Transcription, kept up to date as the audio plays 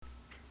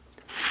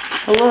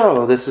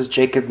Hello, this is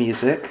Jacob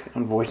Music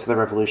on Voice of the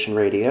Revolution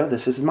Radio.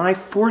 This is my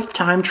fourth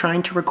time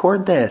trying to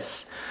record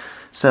this.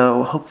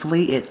 So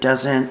hopefully it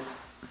doesn't,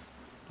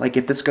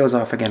 if this goes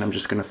off again, I'm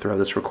just going to throw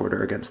this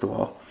recorder against the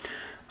wall.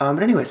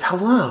 But anyways,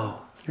 hello.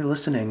 You're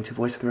listening to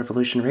Voice of the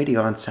Revolution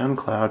Radio on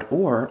SoundCloud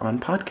or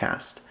on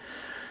podcast.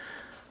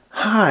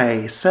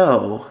 Hi,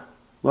 so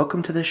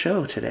welcome to the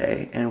show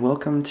today and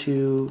welcome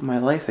to my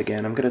life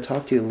again. I'm going to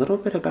talk to you a little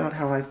bit about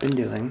how I've been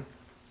doing.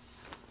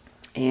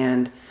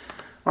 And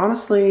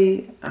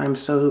honestly, I'm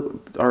so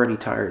already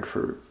tired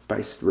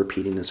by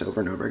repeating this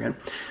over and over again.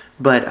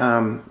 But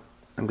I'm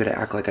going to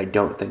act like I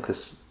don't think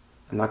this.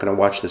 I'm not going to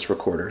watch this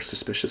recorder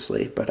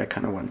suspiciously, but I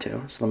kind of want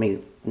to. So let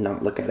me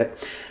not look at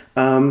it.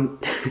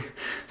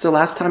 So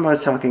last time I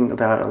was talking a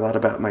lot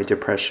about my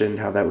depression,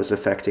 how that was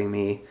affecting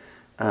me.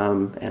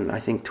 And I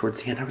think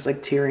towards the end I was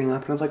tearing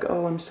up and I was like,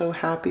 oh, I'm so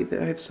happy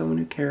that I have someone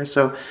who cares.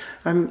 So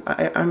I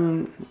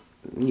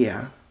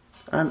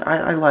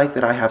like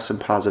that I have some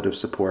positive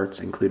supports,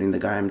 including the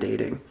guy I'm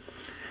dating.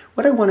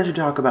 What I wanted to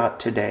talk about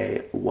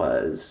today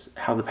was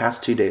how the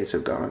past 2 days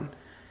have gone,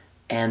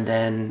 and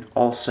then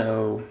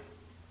also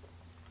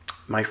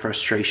my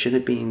frustration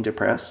at being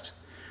depressed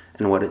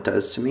and what it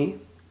does to me.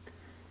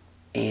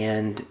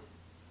 And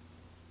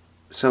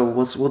so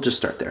we'll just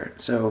start there.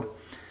 So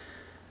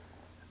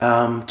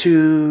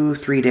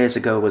 2-3 days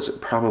ago was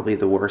probably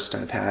the worst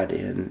I've had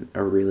in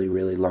a really,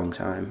 really long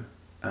time.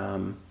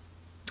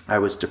 I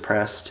was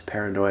depressed,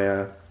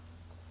 paranoia,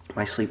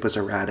 my sleep was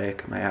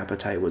erratic, my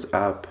appetite was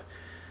up,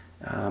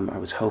 I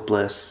was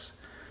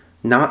hopeless,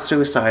 not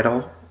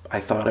suicidal.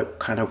 I thought it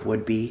kind of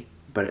would be,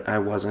 but I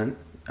wasn't.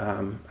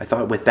 I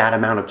thought with that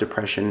amount of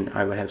depression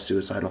I would have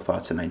suicidal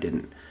thoughts, and I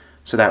didn't.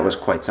 So that was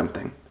quite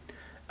something.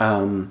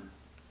 I'm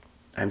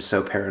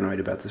so paranoid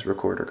about this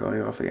recorder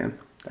going off again.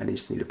 I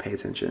just need to pay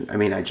attention.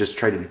 I just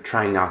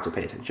try not to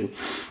pay attention.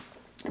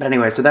 But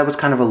anyway, so that was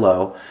kind of a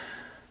low.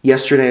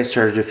 Yesterday I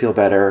started to feel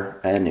better,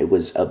 and it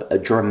was a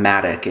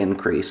dramatic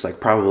increase,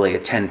 probably a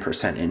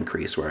 10%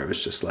 increase, where I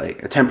was just a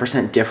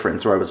 10%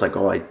 difference, where I was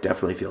oh, I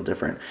definitely feel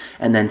different.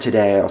 And then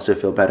today I also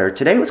feel better.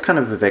 Today was kind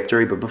of a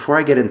victory, but before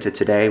I get into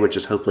today, which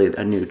is hopefully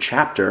a new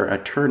chapter, a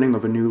turning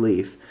of a new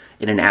leaf,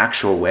 in an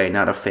actual way,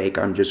 not a fake,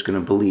 I'm just going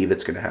to believe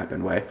it's going to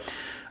happen way.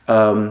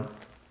 Wow.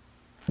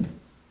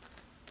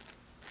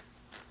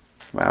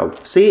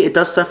 See, it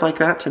does stuff like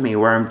that to me,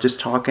 where I'm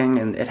just talking,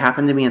 and it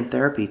happened to me in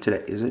therapy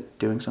today. Is it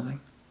doing something?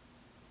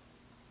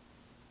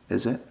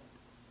 Is it?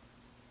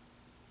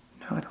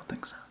 No, I don't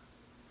think so.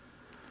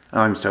 Oh,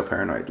 I'm so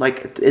paranoid.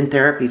 In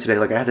therapy today,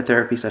 I had a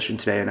therapy session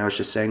today, and I was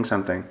just saying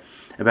something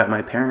about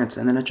my parents,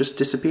 and then it just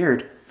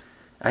disappeared.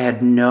 I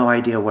had no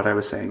idea what I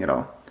was saying at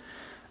all.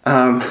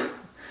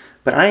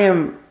 But I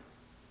am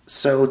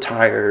so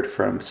tired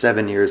from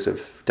 7 years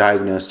of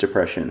diagnosed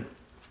depression.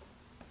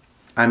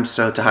 I'm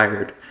so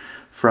tired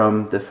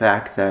from the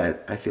fact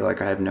that I feel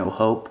like I have no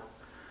hope.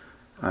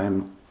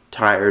 I'm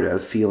tired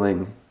of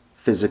feeling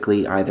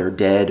physically either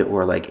dead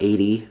or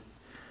 80.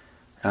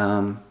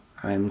 I'm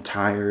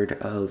tired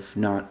of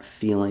not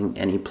feeling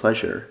any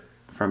pleasure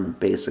from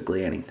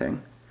basically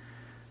anything.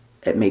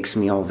 It makes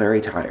me all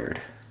very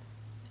tired.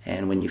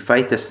 And when you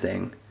fight this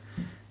thing,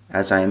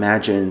 as I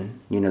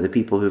imagine, the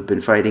people who've been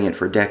fighting it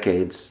for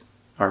decades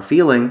are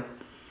feeling,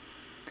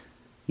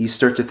 you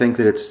start to think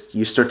that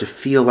you start to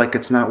feel like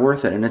it's not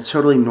worth it. And it's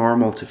totally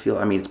normal to feel,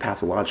 it's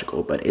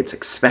pathological, but it's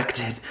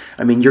expected.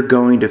 You're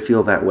going to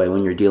feel that way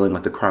when you're dealing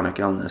with a chronic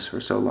illness for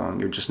so long.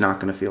 You're just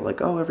not going to feel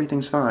oh,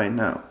 everything's fine.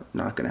 No,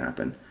 not going to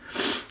happen.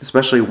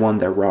 Especially one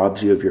that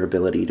robs you of your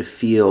ability to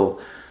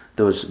feel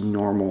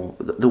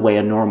the way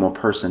a normal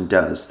person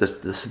does.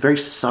 This very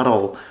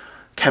subtle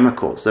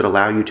chemicals that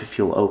allow you to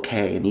feel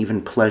okay and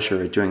even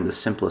pleasure at doing the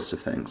simplest of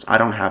things. I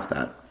don't have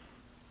that.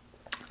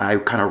 I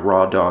kind of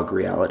raw dog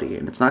reality,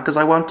 and it's not because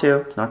I want to.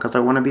 It's not because I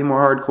want to be more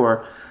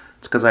hardcore.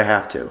 It's because I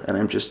have to, and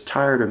I'm just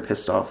tired and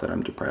pissed off that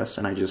I'm depressed,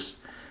 and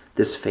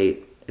this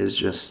fate is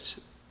just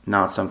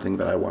not something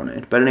that I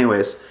wanted. But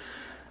anyways,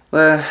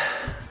 that's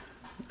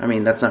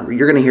not.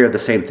 You're going to hear the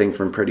same thing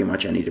from pretty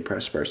much any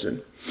depressed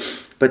person.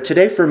 But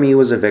today for me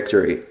was a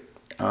victory.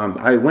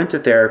 I went to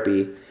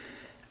therapy.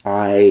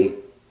 I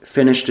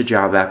finished a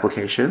job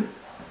application,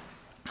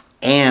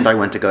 and I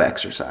went to go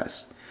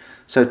exercise.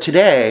 So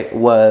today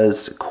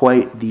was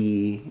quite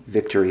the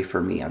victory for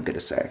me, I'm going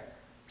to say.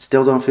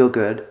 Still don't feel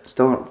good.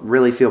 Still don't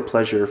really feel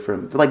pleasure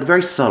from,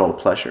 very subtle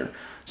pleasure.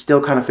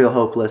 Still kind of feel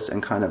hopeless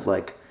and kind of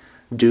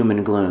doom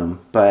and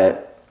gloom,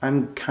 but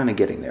I'm kind of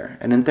getting there.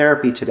 And in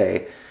therapy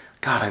today,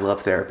 God, I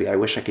love therapy. I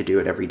wish I could do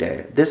it every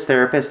day. This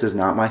therapist is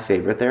not my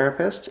favorite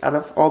therapist out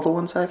of all the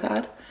ones I've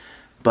had,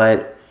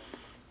 but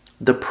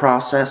the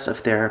process of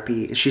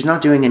therapy, she's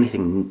not doing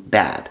anything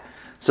bad.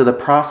 So the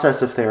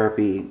process of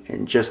therapy,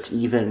 and just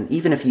even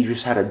if you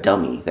just had a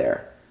dummy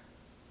there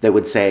that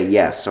would say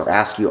yes or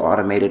ask you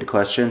automated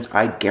questions,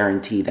 I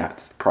guarantee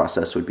that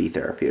process would be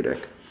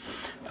therapeutic.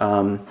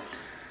 The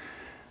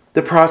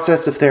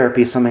process of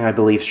therapy is something I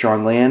believe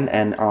strongly in,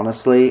 and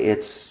honestly,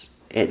 it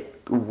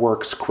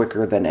works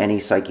quicker than any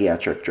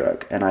psychiatric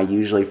drug. And I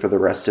usually, for the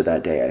rest of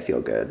that day, I feel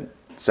good.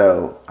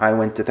 So I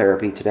went to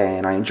therapy today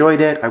and I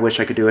enjoyed it. I wish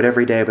I could do it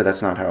every day, but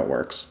that's not how it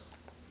works.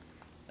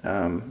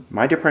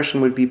 My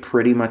depression would be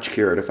pretty much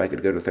cured if I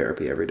could go to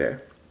therapy every day.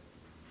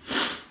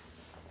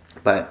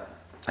 But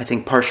I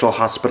think partial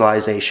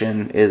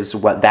hospitalization is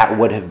what that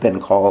would have been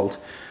called,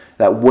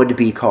 that would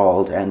be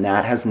called, and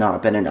that has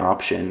not been an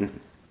option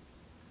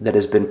that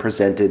has been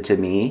presented to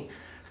me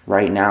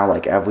right now.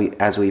 Like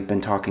as we've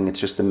been talking,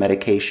 it's just the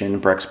medication,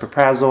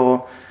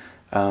 brexpiprazole,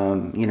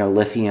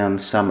 lithium,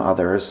 some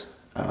others.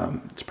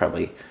 It's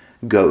probably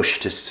gauche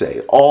to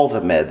say all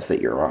the meds that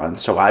you're on,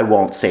 so I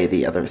won't say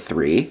the other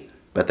 3,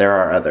 but there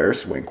are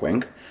others, wink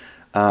wink.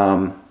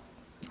 Or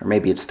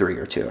maybe it's 3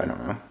 or 2, I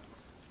don't know.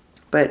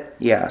 But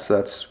yeah, so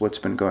that's what's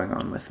been going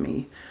on with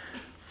me.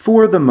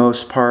 For the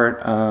most part,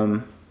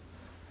 I'm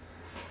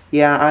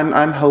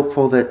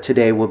hopeful that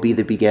today will be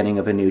the beginning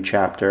of a new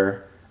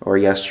chapter, or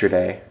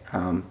yesterday,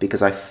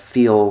 because I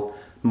feel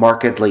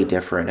markedly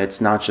different. It's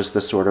not just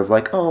the sort of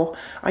like, oh,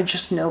 I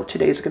just know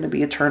today's going to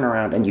be a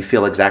turnaround, and you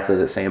feel exactly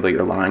the same, but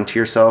you're lying to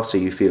yourself, so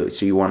you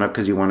want to,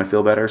 because you want to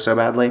feel better so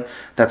badly.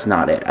 That's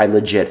not it. I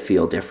legit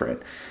feel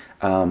different.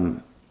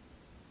 To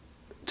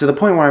the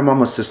point where I'm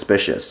almost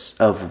suspicious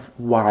of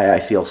why I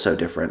feel so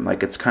different.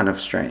 Like, it's kind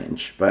of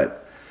strange,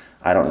 but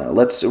I don't know.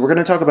 We're going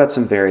to talk about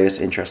some various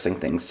interesting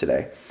things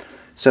today.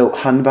 So,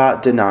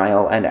 Hunbot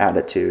denial and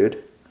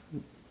attitude,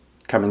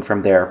 coming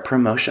from their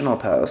promotional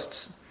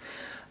posts.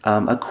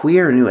 A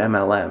queer new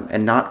MLM,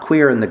 and not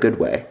queer in the good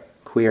way,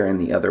 queer in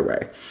the other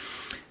way.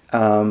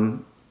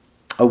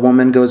 A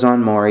woman goes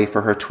on Maury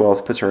for her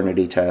 12th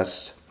paternity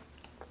test.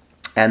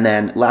 And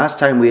then last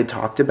time we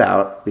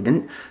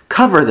didn't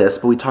cover this,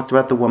 but we talked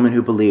about the woman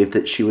who believed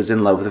that she was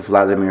in love with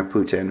Vladimir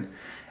Putin.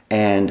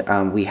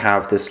 And we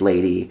have this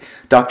lady,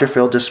 Dr.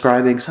 Phil,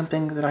 describing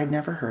something that I'd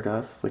never heard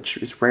of, which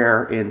is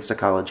rare in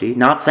psychology.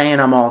 Not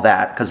saying I'm all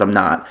that, because I'm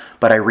not,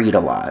 but I read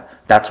a lot.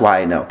 That's why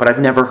I know. But I've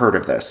never heard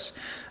of this.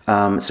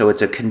 So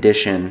it's a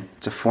condition,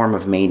 it's a form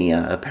of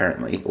mania,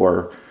 apparently,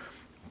 or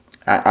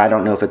I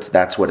don't know if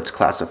that's what it's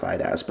classified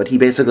as, but he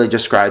basically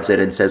describes it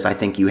and says, I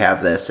think you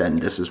have this,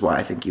 and this is why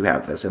I think you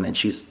have this, and then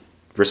she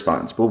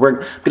responds. But we're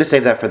going to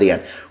save that for the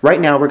end. Right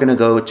now, we're going to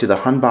go to the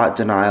Hunbot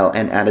denial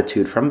and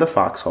attitude from the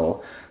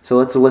Foxhole. So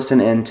let's listen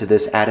in to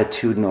this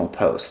attitudinal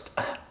post.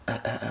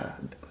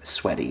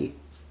 Sweaty.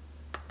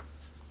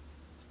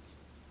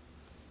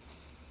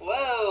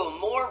 Whoa,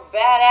 more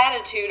bad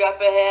attitude up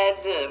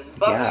ahead.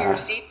 Buckle your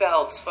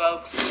seatbelts,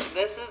 folks.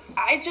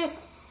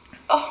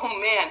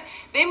 Oh man,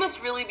 they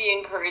must really be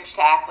encouraged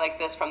to act like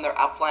this from their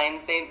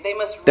upline. They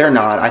must. Really They're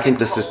not. I think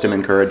the system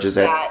encourages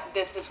it. That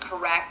this is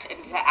correct,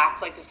 and to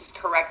act like this is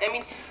correct. I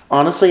mean,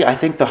 honestly, I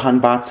think the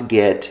Hunbots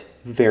get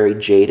very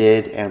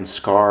jaded and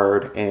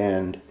scarred,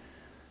 and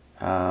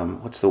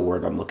what's the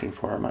word I'm looking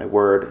for?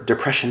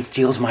 Depression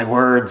steals my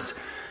words.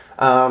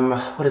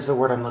 What is the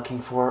word I'm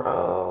looking for?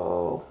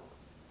 Oh,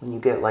 when you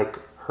get like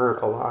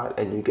hurt a lot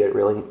and you get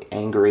really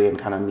angry and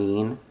kind of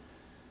mean,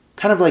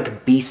 kind of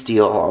like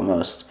bestial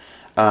almost.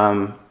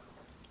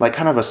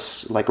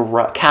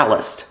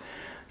 Calloused.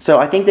 So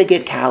I think they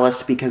get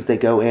calloused because they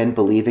go in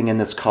believing in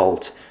this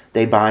cult,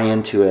 they buy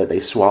into it, they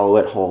swallow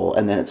it whole,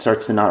 and then it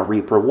starts to not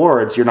reap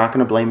rewards. You're not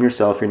going to blame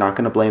yourself, you're not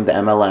going to blame the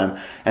MLM,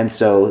 and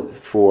so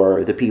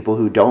for the people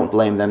who don't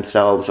blame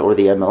themselves or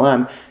the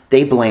MLM,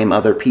 they blame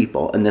other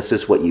people, and this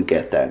is what you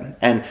get then.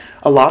 And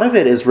a lot of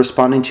it is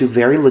responding to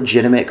very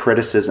legitimate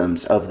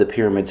criticisms of the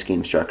pyramid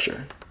scheme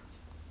structure.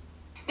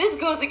 This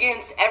goes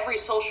against every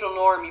social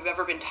norm you've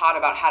ever been taught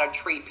about how to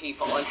treat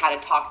people and how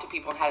to talk to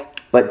people and how to...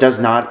 But does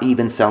not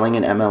even selling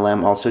an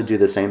MLM also do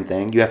the same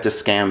thing? You have to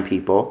scam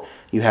people.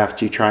 You have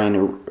to try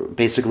and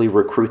basically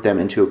recruit them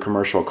into a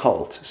commercial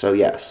cult. So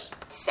yes.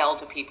 Sell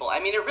to people. I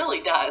mean, it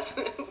really does.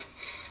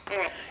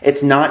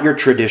 It's not your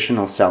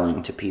traditional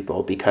selling to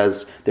people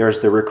because there's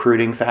the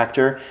recruiting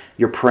factor.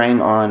 You're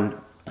preying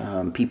on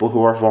people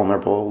who are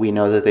vulnerable. We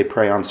know that they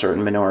prey on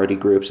certain minority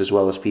groups as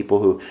well as people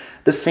who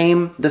the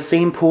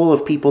same pool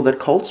of people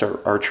that cults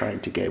are trying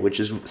to get, which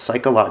is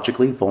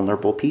psychologically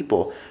vulnerable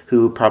people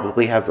who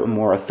probably have a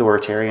more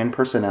authoritarian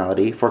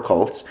personality for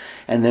cults.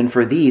 And then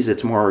for these,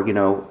 it's more,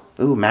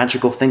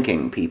 magical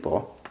thinking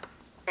people.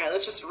 All right,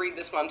 let's just read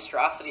this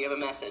monstrosity of a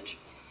message.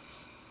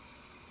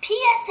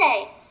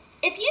 PSA,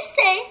 if you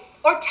say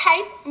or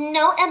type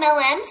no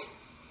MLMs,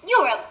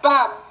 you're a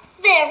bum.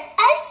 There,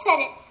 I said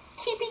it.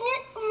 Keeping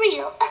it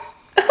real.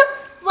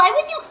 Why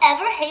would you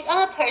ever hate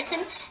on a person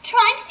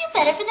trying to do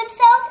better for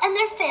themselves and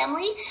their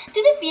family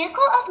through the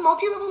vehicle of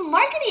multi-level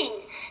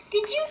marketing?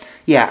 Did you?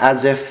 Yeah,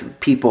 as if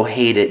people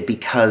hate it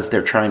because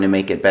they're trying to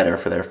make it better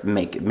for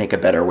make a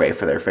better way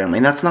for their family.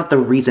 And that's not the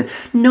reason.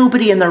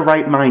 Nobody in their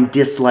right mind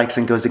dislikes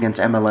and goes against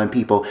MLM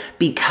people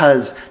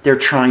because they're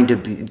trying to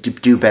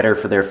do better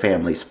for their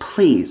families.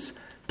 Please.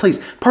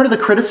 Part of the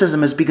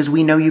criticism is because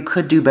we know you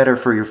could do better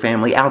for your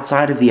family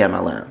outside of the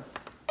MLM.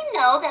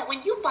 Know that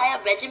when you buy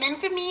a regimen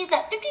from me,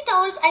 that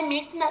 $50 I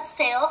make from that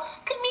sale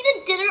could mean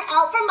a dinner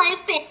out for my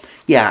family.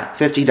 Yeah,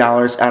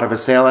 $50 out of a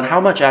sale, and how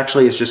much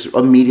actually is just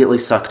immediately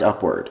sucked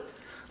upward?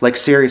 Like,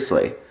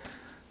 seriously.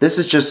 This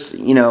is just,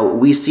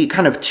 we see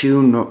kind of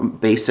two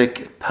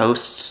basic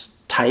posts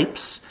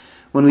types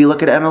when we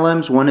look at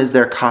MLMs. One is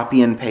their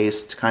copy and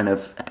paste kind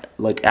of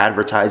like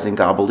advertising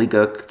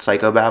gobbledygook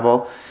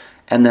psychobabble.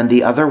 And then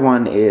the other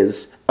one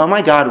is, oh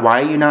my God,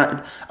 why are you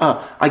not,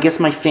 I guess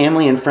my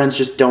family and friends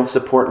just don't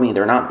support me.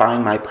 They're not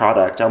buying my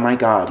product. Oh my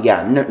God.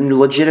 Yeah,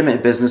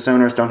 legitimate business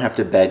owners don't have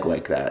to beg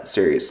like that.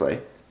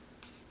 Seriously.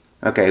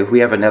 Okay, we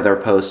have another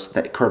post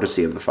that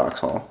courtesy of the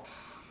Foxhole.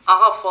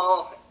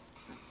 Awful.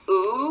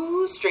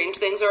 Ooh, strange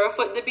things are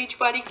afoot in the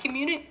Beachbody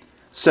community.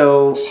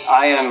 So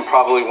I am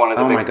probably one of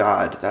the oh my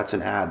God, that's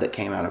an ad that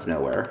came out of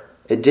nowhere.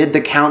 It did the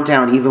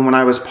countdown even when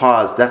I was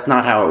paused. That's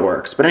not how it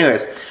works. But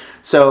anyways,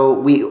 so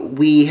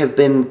we have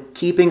been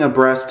keeping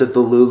abreast of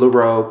the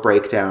LuLaRoe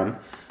breakdown,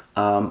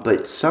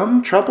 but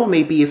some trouble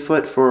may be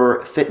afoot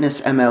for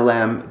Fitness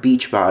MLM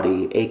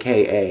Beachbody,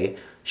 aka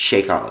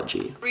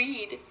Shakeology.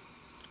 Read.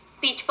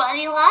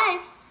 Beachbody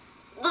Live.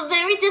 The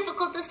very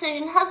difficult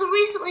decision has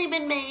recently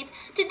been made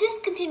to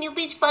discontinue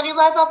Beachbody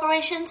Live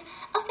operations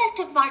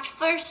effective March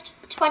 1st,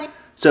 20...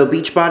 So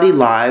Beachbody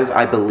Live,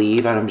 I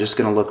believe, and I'm just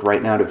going to look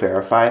right now to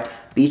verify,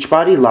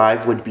 Beachbody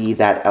Live would be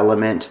that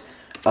element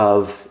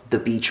of the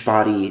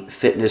Beachbody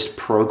fitness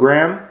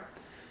program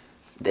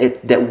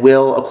that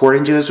will,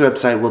 according to his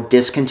website, will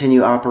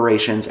discontinue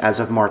operations as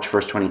of March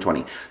 1st,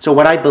 2020. So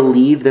what I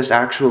believe this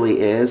actually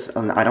is,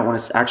 and I don't want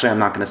to, actually I'm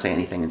not going to say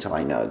anything until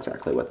I know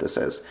exactly what this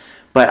is,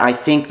 but I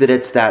think that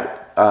it's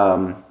that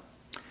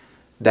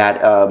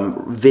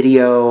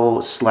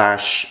video /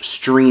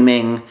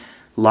 streaming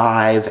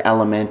live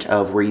element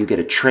of where you get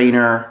a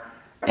trainer,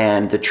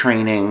 and the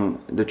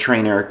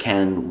trainer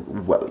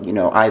can,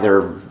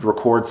 either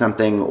record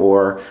something,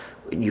 or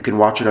you can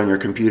watch it on your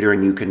computer,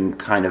 and you can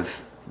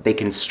they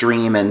can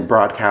stream and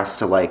broadcast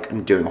to,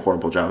 I'm doing a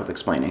horrible job of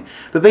explaining,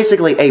 but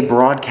basically a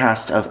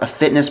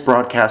fitness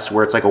broadcast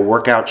where it's like a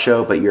workout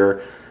show, but you're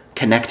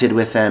connected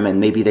with them and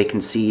maybe they can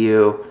see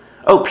you.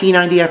 Oh,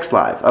 P90X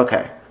Live.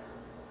 Okay.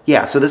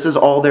 Yeah, so this is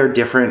all their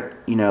different,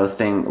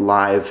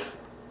 live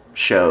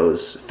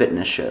shows,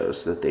 fitness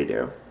shows that they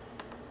do.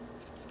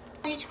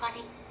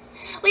 Beachbody.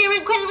 We are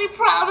incredibly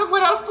proud of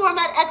what our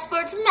format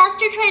experts,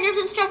 master trainers,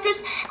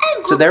 instructors,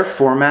 and... So their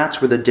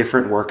formats were the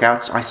different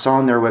workouts. I saw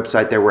on their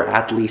website there were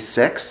at least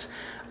 6,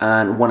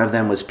 and one of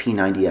them was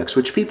P90X,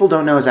 which people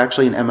don't know is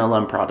actually an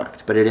MLM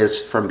product, but it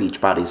is from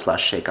Beachbody /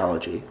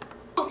 Shakeology.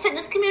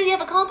 Fitness community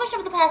have accomplished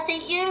over the past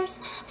 8 years.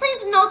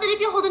 Please note that if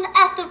you hold an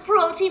active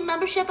pro team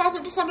membership as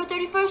of December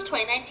 31st,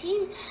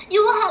 2019,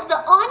 you will have the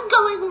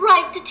ongoing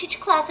right to teach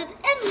classes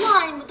in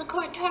line with the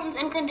current terms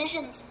and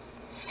conditions.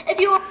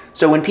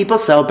 So when people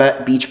sell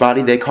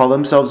Beachbody, they call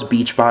themselves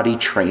Beachbody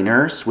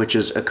trainers, which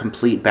is a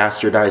complete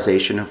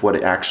bastardization of what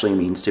it actually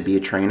means to be a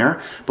trainer.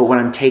 But what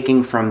I'm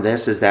taking from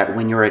this is that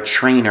when you're a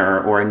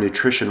trainer or a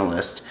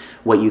nutritionalist,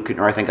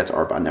 or I think that's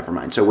Arbonne, never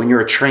mind. So when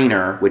you're a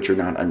trainer, which you're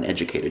not an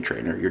educated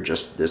trainer, you're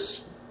just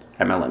this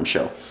MLM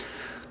show,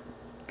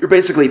 you're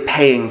basically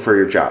paying for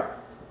your job.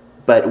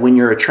 But when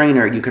you're a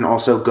trainer, you can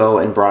also go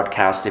and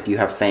broadcast if you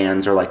have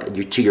fans or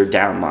to your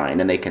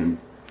downline, and they can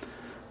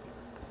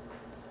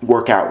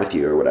work out with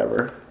you or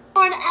whatever.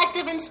 For an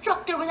active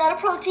instructor without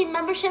a pro team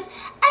membership,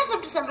 as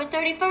of December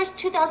 31st,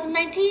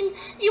 2019,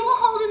 you will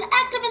hold an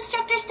active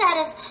instructor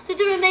status through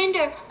the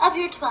remainder of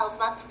your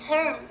 12-month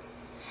term.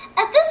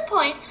 At this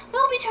point, we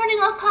will be turning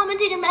off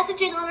commenting and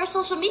messaging on our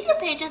social media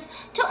pages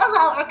to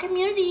allow our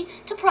community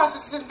to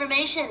process this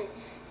information.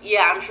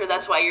 Yeah, I'm sure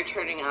that's why you're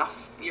turning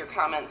off your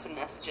comments and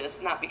messages,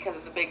 not because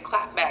of the big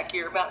clapback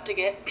you're about to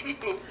get.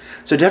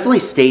 So definitely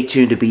stay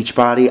tuned to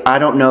Beachbody. I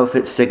don't know if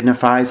it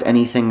signifies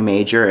anything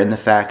major in the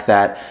fact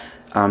that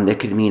it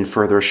could mean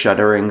further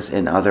shutterings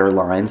in other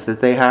lines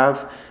that they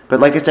have. But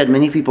like I said,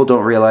 many people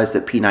don't realize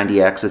that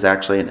P90X is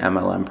actually an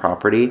MLM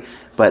property,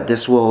 but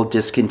this will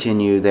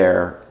discontinue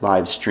their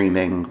live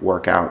streaming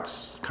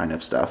workouts kind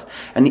of stuff.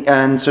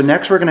 And so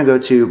next we're going to go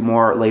to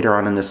more later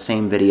on in the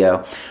same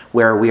video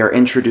where we are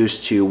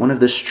introduced to one of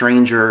the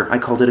stranger, I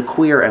called it a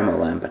queer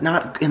MLM, but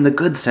not in the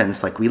good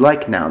sense like we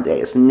like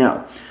nowadays.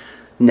 No.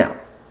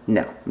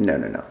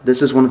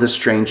 This is one of the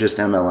strangest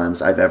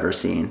MLMs I've ever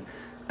seen.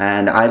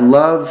 And I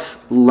love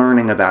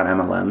learning about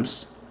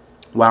MLMs.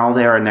 While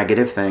they're a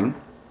negative thing,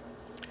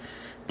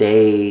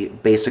 they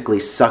basically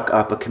suck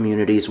up a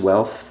community's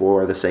wealth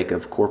for the sake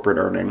of corporate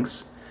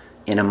earnings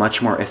in a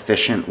much more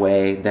efficient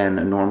way than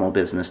a normal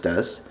business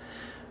does.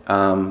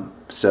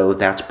 So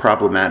that's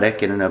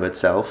problematic in and of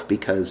itself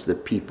because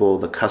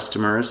the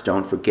customers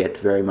don't get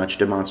very much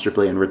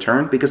demonstrably in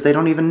return because they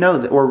don't even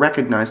know or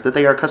recognize that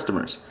they are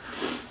customers.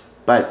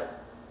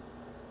 But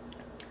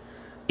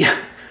yeah,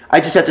 I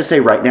just have to say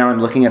right now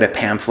I'm looking at a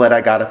pamphlet I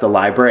got at the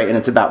library and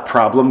it's about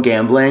problem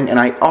gambling, and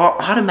I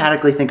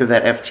automatically think of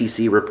that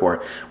FTC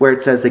report where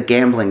it says that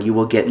gambling you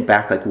will get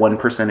back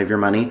 1% of your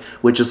money,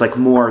 which is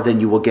more than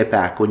you will get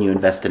back when you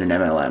invest in an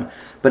MLM.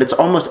 But it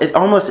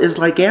almost is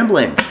like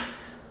gambling.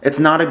 It's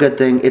not a good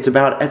thing. It's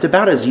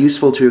about as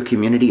useful to a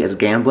community as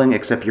gambling,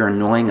 except you're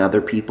annoying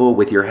other people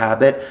with your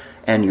habit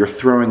and you're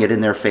throwing it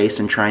in their face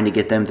and trying to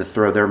get them to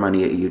throw their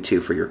money at you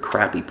too for your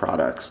crappy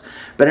products.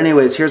 But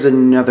anyways, here's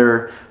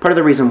another part of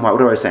the reason why,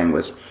 what I was saying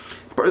was,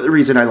 part of the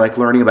reason I like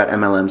learning about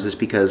MLMs is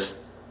because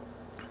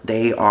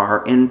they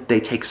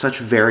take such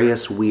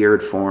various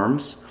weird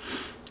forms,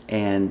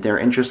 and they're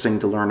interesting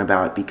to learn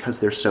about because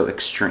they're so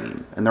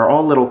extreme. And they're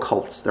all little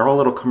cults. They're all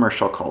little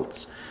commercial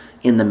cults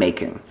in the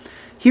making.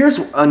 Here's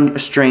a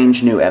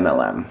strange new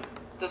MLM.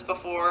 This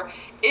before.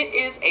 It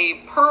is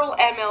a pearl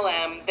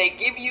MLM. They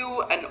give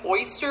you an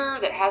oyster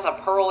that has a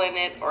pearl in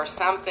it or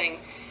something.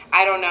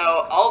 I don't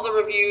know. All the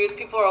reviews,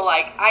 people are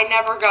like, I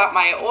never got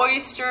my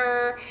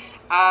oyster.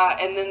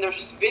 And then there's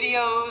just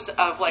videos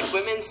of like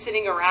women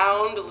sitting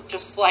around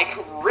just like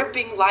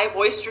ripping live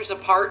oysters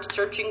apart,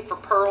 searching for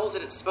pearls,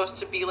 and it's supposed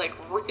to be like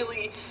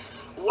really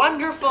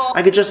wonderful.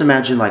 I could just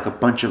imagine like a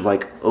bunch of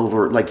like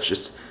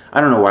I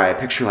don't know why, I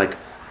picture like a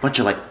bunch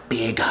of like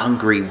big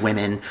hungry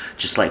women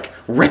just like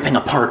ripping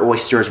apart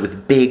oysters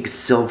with big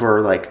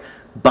silver like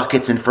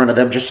buckets in front of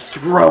them, just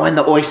throwing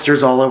the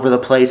oysters all over the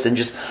place, and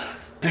just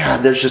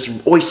there's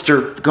just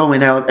oyster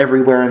going out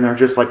everywhere, and they're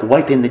just like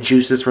wiping the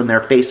juices from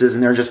their faces,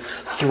 and they're just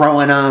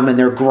throwing them, and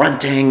they're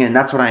grunting, and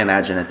that's what I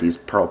imagine at these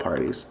pearl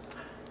parties.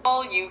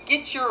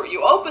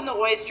 You open the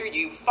oyster,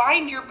 you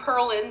find your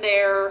pearl in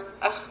there,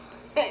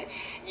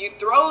 you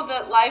throw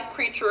the live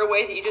creature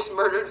away that you just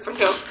murdered for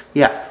no...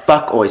 Yeah,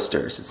 fuck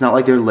oysters. It's not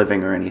like they're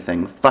living or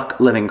anything. Fuck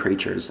living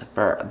creatures.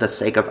 For the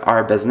sake of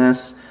our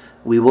business,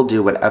 we will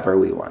do whatever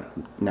we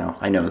want. Now,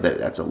 I know that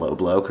that's a low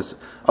blow, because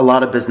a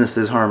lot of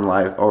businesses harm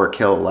live or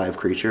kill live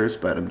creatures,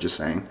 but I'm just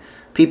saying.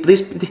 People,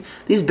 these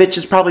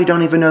bitches probably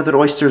don't even know that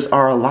oysters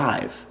are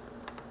alive.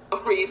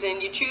 Reason.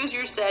 You choose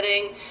your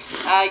setting,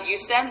 you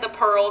send the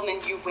pearl, and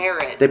then you wear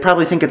it. They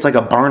probably think it's like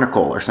a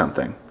barnacle or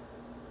something.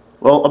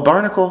 Well, a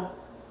barnacle...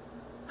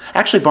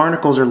 Actually,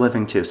 barnacles are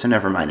living too, so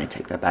never mind, I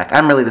take that back.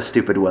 I'm really the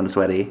stupid one,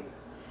 Sweaty.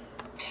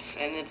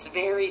 And it's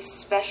very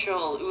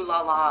special, ooh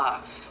la la.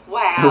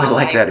 Wow. Ooh, I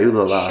like that, ooh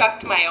la la. I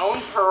shucked my own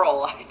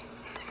pearl.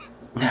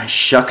 I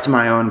shucked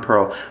my own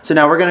pearl. So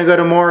now we're going to go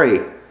to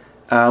Maury.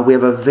 We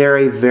have a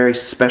very, very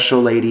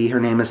special lady. Her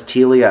name is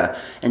Telia,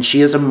 and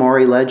she is a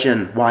Maury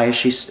legend. Why is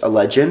she a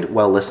legend?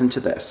 Well, listen to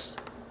this.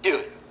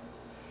 Dude.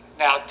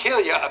 Now,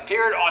 Telia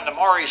appeared on the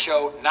Maury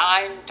Show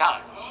 9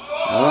 times.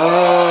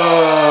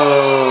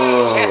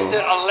 Oh.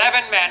 Tested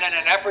 11 men in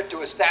an effort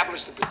to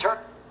establish the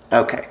paternity.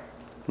 Okay.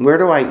 Where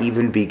do I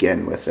even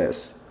begin with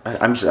this?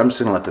 I'm just going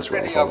to let this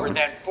roll. Of her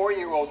then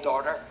 4-year-old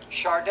daughter,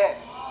 Sharday.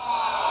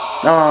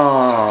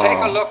 Oh. So take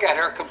a look at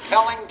her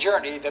compelling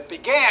journey that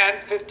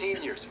began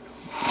 15 years ago.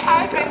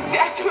 I've been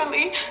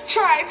desperately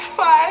trying to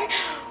find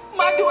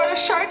my daughter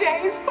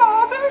Sharday's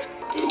father.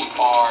 You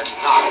are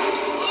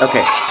not.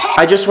 Okay,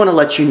 I just want to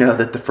let you know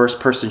that the first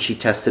person she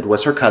tested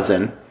was her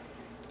cousin.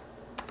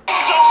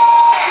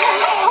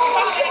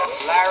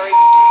 Larry.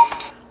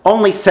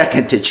 Only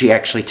second did she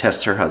actually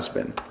test her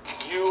husband.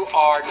 You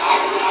are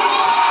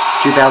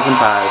not.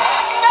 2005.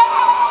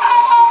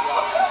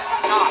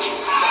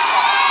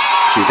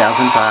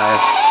 2005.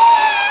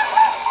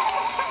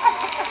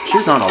 She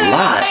was on a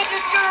lot.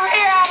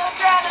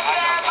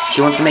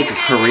 She wants to make a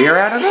career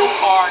out of it? You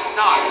are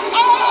not.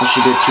 And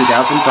she did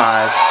 2005.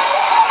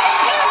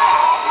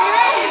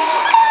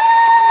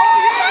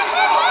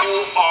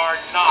 You are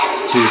not.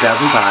 2005.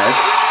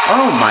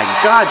 Oh my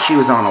God, she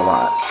was on a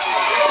lot.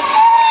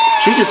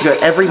 She just got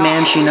every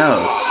man she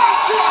knows.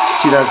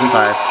 2005.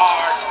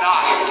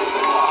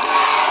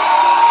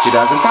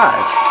 2005.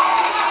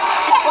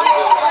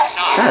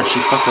 God,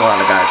 she fucked a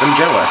lot of guys. I'm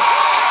jealous.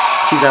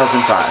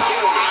 2005.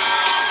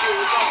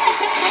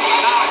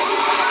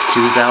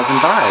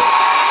 2005.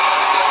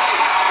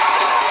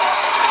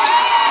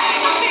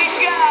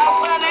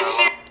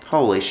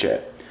 Holy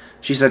shit.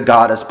 She said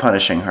God is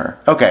punishing her.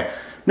 Okay.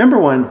 Number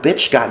one,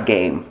 bitch got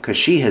game, because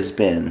she has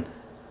been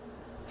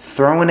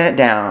throwing it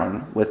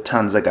down with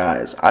tons of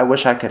guys. I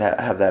wish I could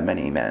have that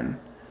many men.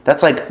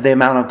 That's like the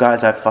amount of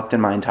guys I've fucked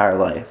in my entire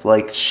life.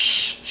 Like,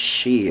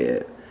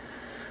 shit.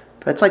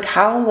 But it's like,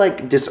 how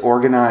like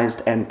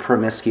disorganized and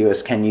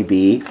promiscuous can you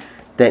be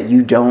that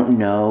you don't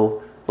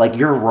know, like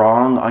you're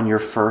wrong on your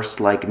first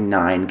like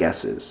 9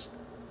 guesses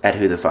at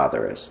who the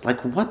father is?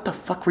 Like, what the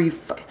fuck were you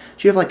do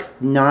you have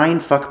like 9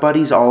 fuck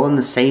buddies all in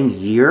the same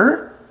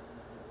year?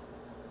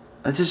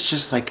 This is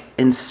just like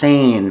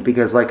insane,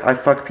 because like I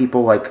fuck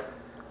people like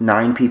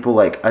 9 people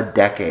like a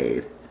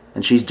decade,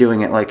 and she's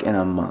doing it like in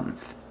a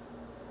month.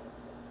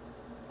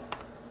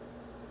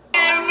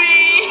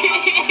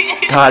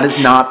 God is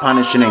not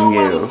punishing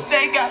you.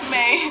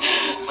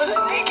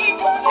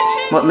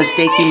 What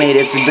mistake you made?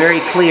 It's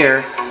very clear.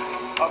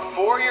 A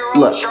 4-year-old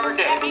Look.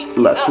 Sharday.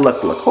 Look.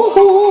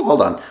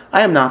 Hold on.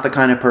 I am not the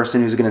kind of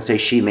person who's going to say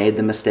she made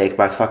the mistake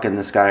by fucking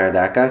this guy or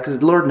that guy,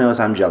 because Lord knows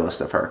I'm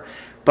jealous of her.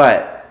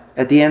 But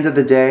at the end of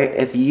the day,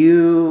 if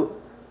you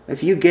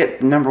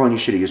get, number one, you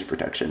should have used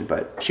protection.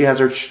 But she has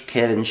her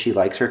kid and she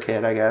likes her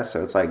kid, I guess.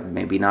 So it's like,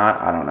 maybe not.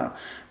 I don't know.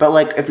 But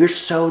like, if you're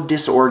so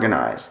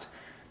disorganized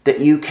that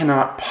you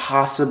cannot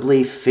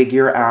possibly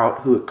figure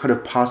out who it could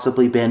have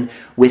possibly been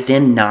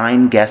within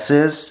 9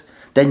 guesses,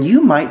 then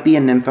you might be a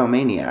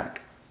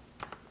nymphomaniac.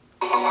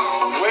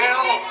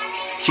 Well,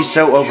 She's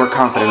so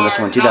overconfident in this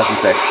one.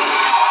 2006.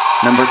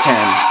 Number 10.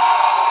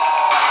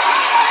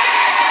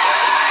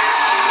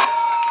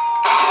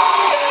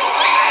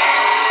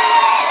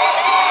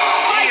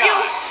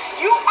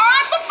 You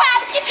are the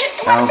father. Get your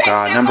Oh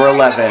God, number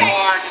 11. you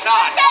are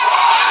not.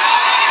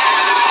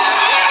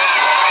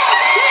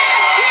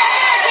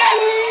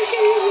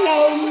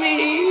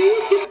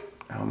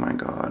 Oh my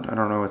God, I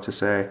don't know what to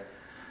say.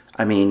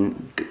 I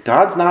mean,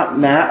 God's not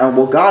mad.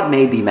 Well, God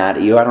may be mad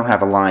at you. I don't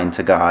have a line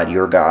to God.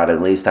 Your God,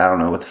 at least. I don't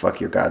know what the fuck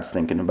your God's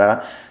thinking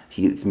about.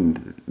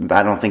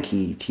 I don't think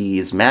he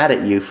is mad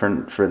at you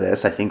for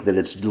this. I think that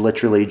it's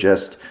literally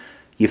just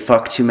you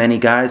fuck too many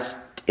guys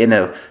in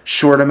a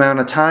short amount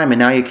of time, and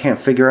now you can't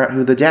figure out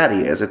who the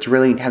daddy is. It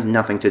really has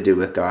nothing to do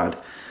with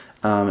God.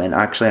 And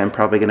actually, I'm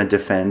probably going to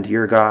defend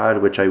your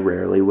God, which I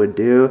rarely would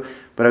do.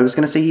 But I was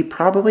going to say he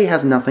probably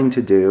has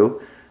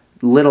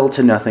little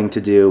to nothing to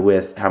do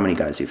with how many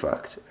guys you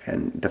fucked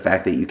and the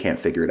fact that you can't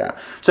figure it out.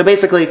 So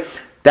basically,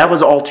 that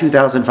was all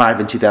 2005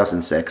 and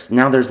 2006.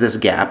 Now there's this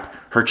gap.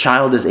 Her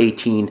child is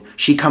 18.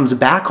 She comes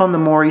back on the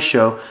Maury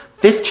Show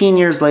 15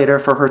 years later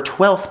for her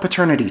 12th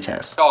paternity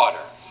test. Daughter,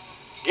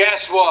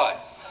 guess what?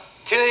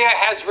 Tilia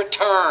has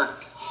returned.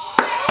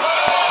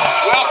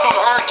 Welcome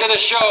her to the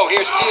show.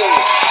 Here's Tilia.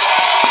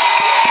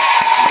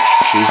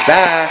 She's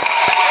back.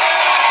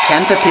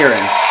 10th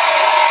appearance.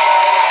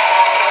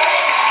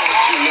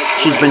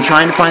 She's been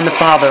trying to find the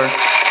father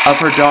of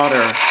her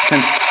daughter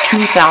since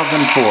 2004.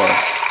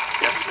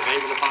 Have you been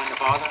able to find the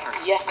father?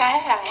 Yes, I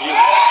have.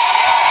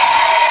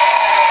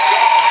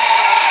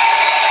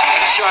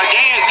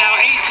 Sharday is now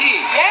 18.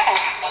 Yes.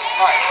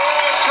 All right.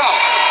 So,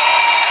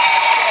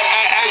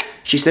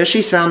 She says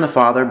she's found the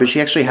father, but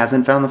she actually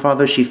hasn't found the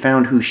father. She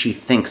found who she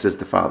thinks is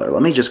the father.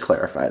 Let me just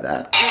clarify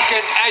that.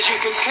 as you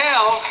can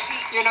tell,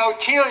 you know,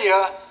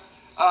 Tilia,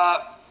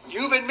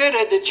 you've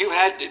admitted that you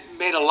had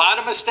made a lot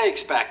of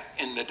mistakes back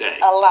in the day.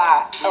 A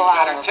lot. You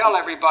better tell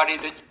everybody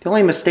that. The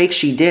only mistake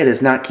she did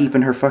is not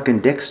keeping her fucking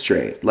dick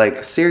straight.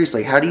 Like,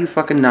 seriously, how do you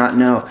fucking not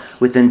know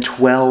within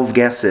 12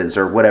 guesses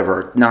or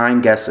whatever,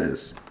 9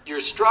 guesses? Your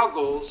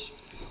struggles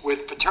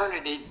with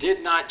paternity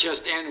did not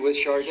just end with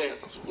Sharday.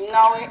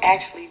 No, it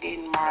actually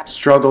didn't, Mark.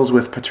 Struggles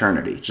with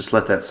paternity. Just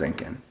let that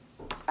sink in.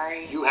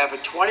 You have a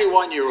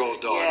 21-year-old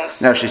daughter.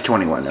 Yes. No, she's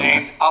 21 now.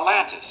 Named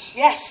Atlantis.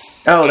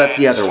 Yes. Oh, that's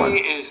the other She one.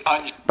 is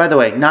By the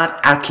way,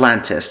 not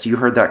Atlantis. You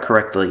heard that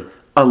correctly.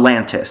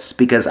 Atlantis.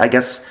 Because I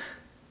guess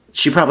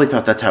she probably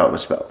thought that's how it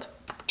was spelled.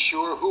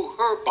 unsure who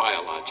her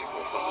biological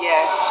father.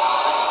 Yes.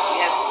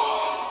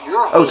 Yes.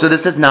 Your Oh, so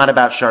this is not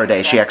about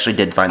Sharday. She actually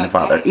did find the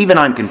father. Even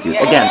I'm confused.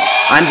 Again,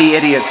 I'm the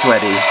idiot,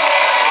 Sweaty.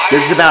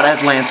 This is about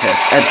Atlantis.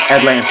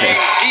 Atlantis.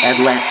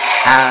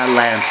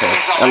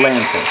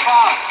 Atlantis.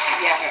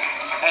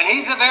 Yes. And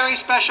he's a very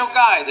special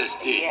guy, this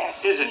D.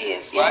 Yes, isn't he he?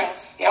 is. Right?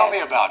 Yes, Tell me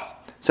yes. about him.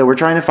 So we're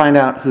trying to find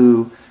out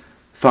who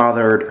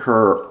fathered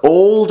her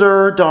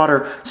older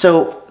daughter.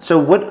 So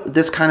what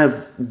this kind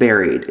of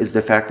buried is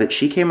the fact that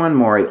she came on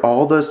Maury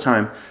all those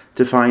time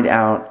to find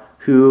out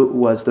who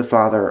was the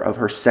father of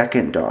her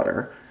second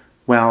daughter.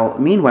 Well,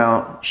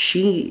 meanwhile,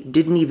 she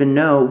didn't even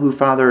know who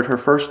fathered her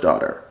first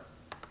daughter.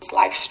 It's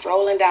like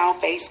strolling down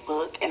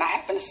Facebook and I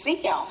happened to see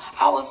him.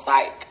 I was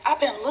like, I've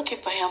been looking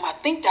for him. I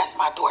think that's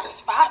my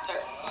daughter's father.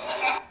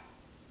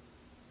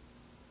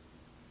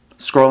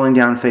 Scrolling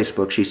down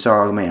Facebook, she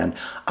saw a man.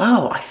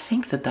 Oh, I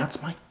think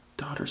that's my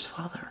daughter's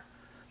father.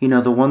 You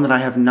know, the one that I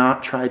have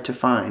not tried to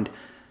find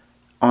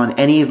on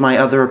any of my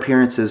other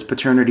appearances,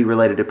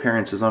 paternity-related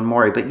appearances on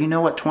Maury. But you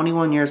know what?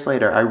 21 years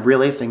later, I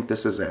really think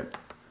this is it.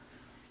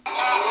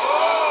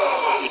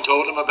 You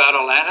told him about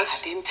Atlantis?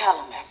 I didn't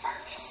tell him at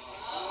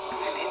first.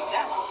 I didn't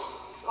tell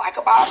him. Like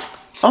about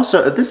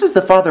Also, if this is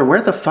the father,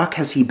 where the fuck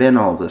has he been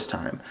all this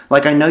time?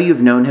 Like, I know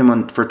you've known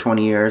him for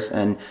 20 years,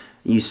 and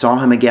you saw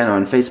him again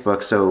on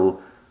Facebook,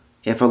 so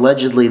if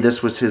allegedly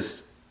this was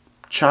his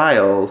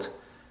child,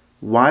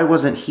 why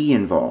wasn't he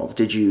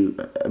involved?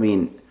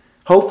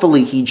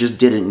 Hopefully he just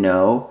didn't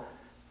know,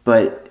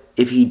 but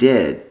if he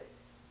did,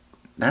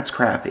 that's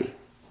crappy.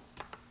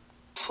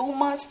 2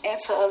 months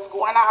into us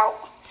going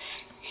out,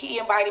 he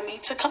invited me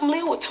to come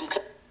live with him.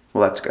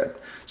 Well, that's good.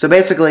 So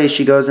basically,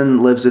 she goes and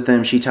lives with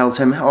him. She tells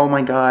him, oh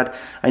my God,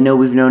 I know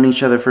we've known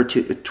each other for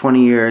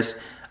 20 years.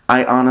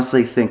 I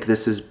honestly think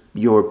this has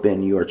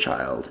been your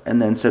child.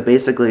 And then so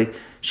basically,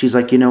 she's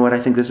like, you know what, I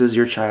think this is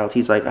your child.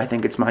 He's like, I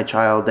think it's my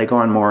child. They go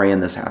on Maury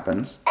and this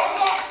happens.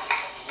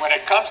 When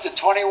it comes to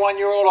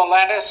 21-year-old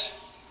Atlantis,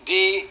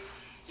 D,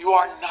 you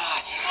are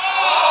not.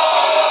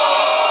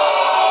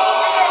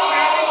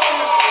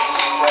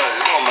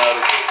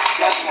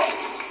 Guess what?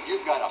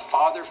 You've got a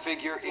father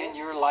figure in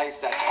your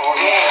life. That's all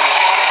you need.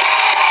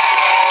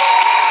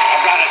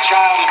 I've got a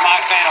child in my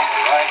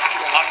family, right?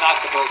 I'm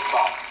not the birth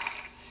father.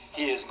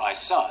 He is my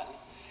son,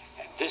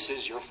 and this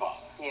is your father.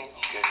 Yeah.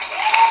 Okay.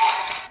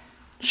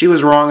 She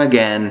was wrong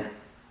again.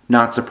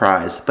 Not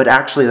surprised. But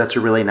actually, that's a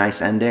really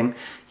nice ending.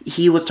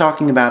 he was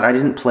talking about, I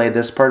didn't play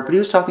this part, but he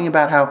was talking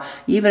about how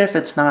even if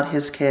it's not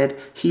his kid,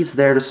 he's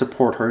there to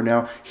support her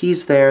now.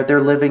 He's there,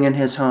 they're living in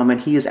his home,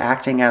 and he is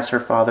acting as her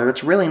father.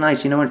 It's really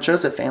nice. It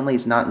shows that family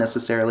is not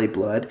necessarily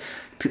blood.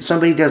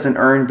 Somebody doesn't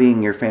earn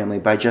being your family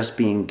by just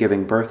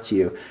giving birth to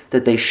you,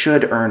 that they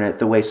should earn it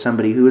the way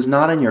somebody who is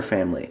not in your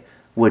family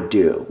would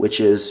do, which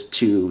is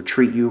to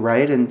treat you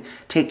right and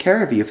take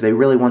care of you if they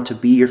really want to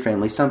be your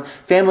family.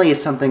 Family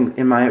is something,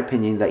 in my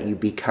opinion, that you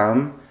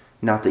become,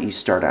 not that you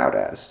start out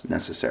as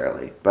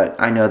necessarily. But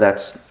I know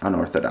that's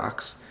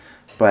unorthodox.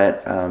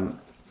 But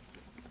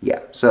yeah,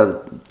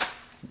 so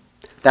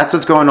that's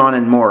what's going on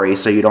in Maury,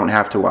 so you don't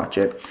have to watch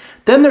it.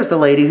 Then there's the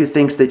lady who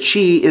thinks that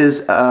she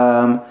is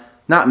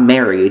not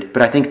married,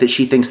 but I think that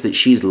she thinks that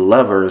she's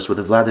lovers with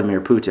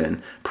Vladimir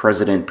Putin,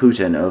 President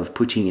Putin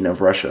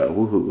of Russia.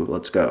 Woohoo,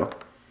 let's go.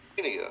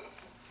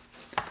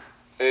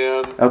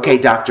 And okay,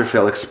 Dr.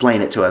 Phil,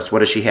 explain it to us. What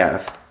does she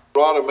have?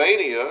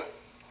 Erotomania,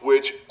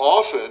 which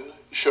often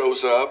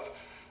shows up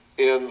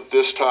in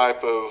this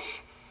type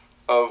of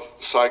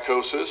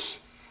psychosis,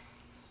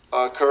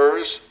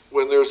 occurs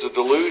when there's a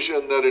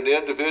delusion that an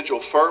individual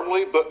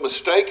firmly but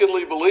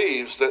mistakenly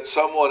believes that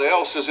someone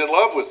else is in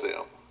love with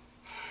them.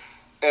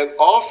 And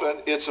often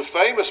it's a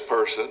famous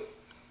person,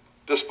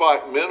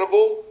 despite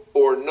minimal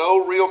or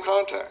no real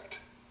contact.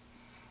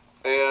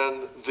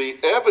 And the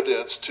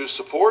evidence to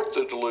support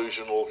the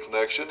delusional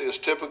connection is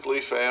typically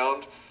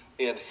found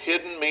in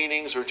hidden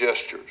meanings or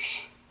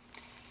gestures.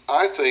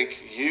 I think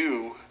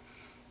you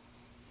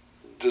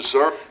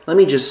deserve... Let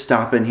me just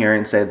stop in here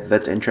and say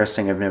that's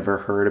interesting. I've never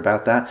heard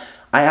about that.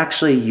 I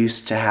actually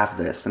used to have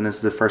this, and this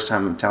is the first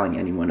time I'm telling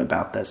anyone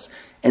about this.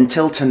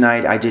 Until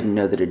tonight, I didn't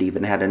know that it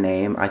even had a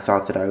name. I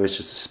thought that I was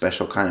just a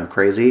special kind of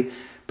crazy.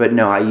 But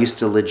no, I used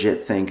to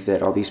legit think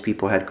that all these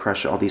people had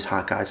all these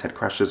hot guys had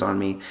crushes on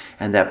me,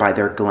 and that by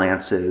their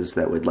glances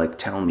that would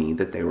tell me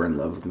that they were in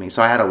love with me.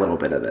 So I had a little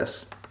bit of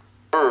this.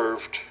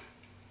 Deserved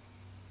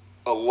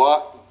a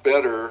lot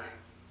better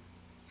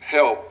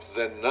help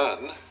than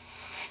none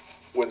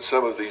when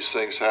some of these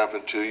things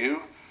happen to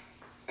you.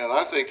 And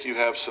I think you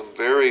have some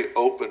very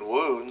open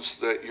wounds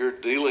that you're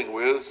dealing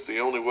with the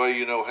only way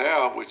you know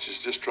how, which is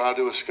just try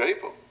to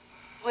escape them.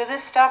 With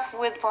this stuff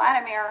with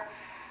Vladimir,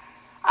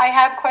 I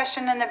have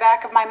questioned in the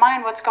back of my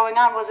mind what's going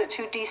on. Was it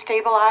to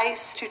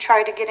destabilize, to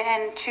try to get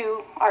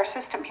into our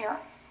system here?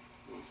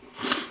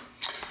 It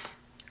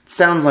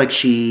sounds like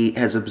she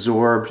has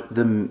absorbed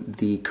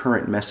the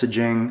current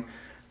messaging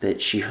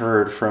that she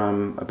heard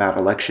about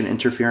election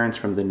interference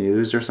from the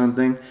news or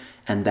something,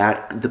 and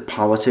that the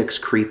politics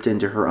creeped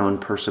into her own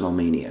personal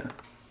mania.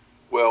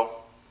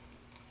 Well,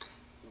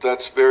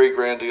 that's very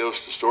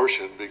grandiose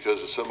distortion,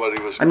 because if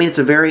somebody was... I mean, it's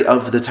a very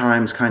of the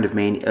times kind of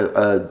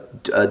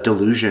a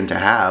delusion to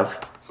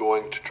have.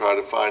 Going to try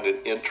to find an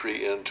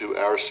entry into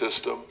our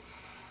system,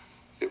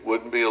 it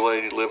wouldn't be a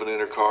lady living in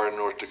her car in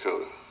North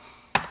Dakota.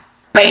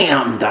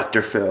 Bam,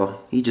 Dr.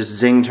 Phil. He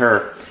just zinged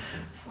her.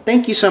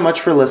 Thank you so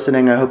much for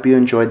listening. I hope you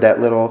enjoyed that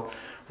little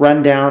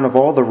rundown of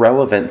all the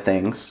relevant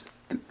things.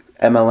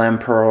 MLM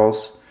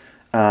pearls.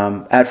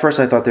 At first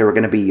I thought they were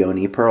going to be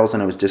yoni pearls,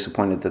 and I was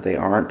disappointed that they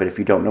aren't. But if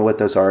you don't know what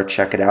those are,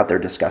 check it out. They're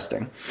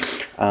disgusting.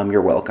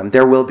 You're welcome.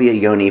 There will be a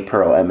yoni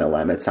pearl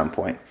MLM at some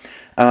point.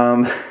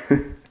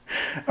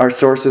 Our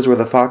sources were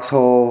the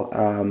Foxhole,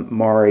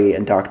 Maury,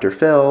 and Dr.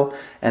 Phil.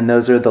 And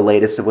those are the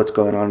latest of what's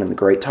going on in the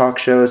great talk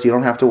shows. You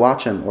don't have to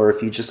watch them. Or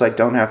if you just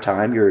don't have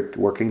time, you're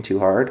working too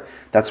hard.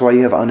 That's why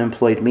you have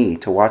unemployed me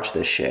to watch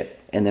this shit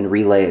and then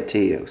relay it to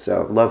you.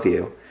 So, love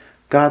you.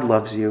 God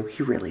loves you.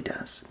 He really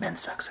does. Men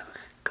suck, so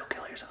go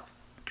kill yourself.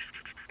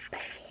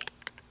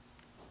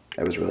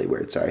 That was really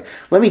weird, sorry.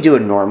 Let me do a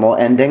normal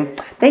ending.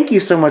 Thank you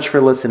so much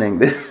for listening.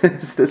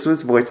 This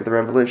was Voice of the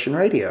Revolution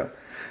Radio.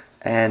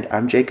 And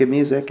I'm Jacob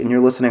Music, and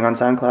you're listening on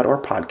SoundCloud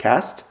or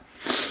podcast.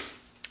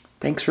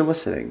 Thanks for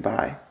listening.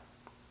 Bye.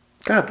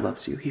 God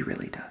loves you. He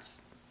really does.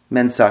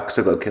 Men suck,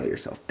 so go kill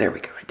yourself. There we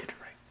go. I did it.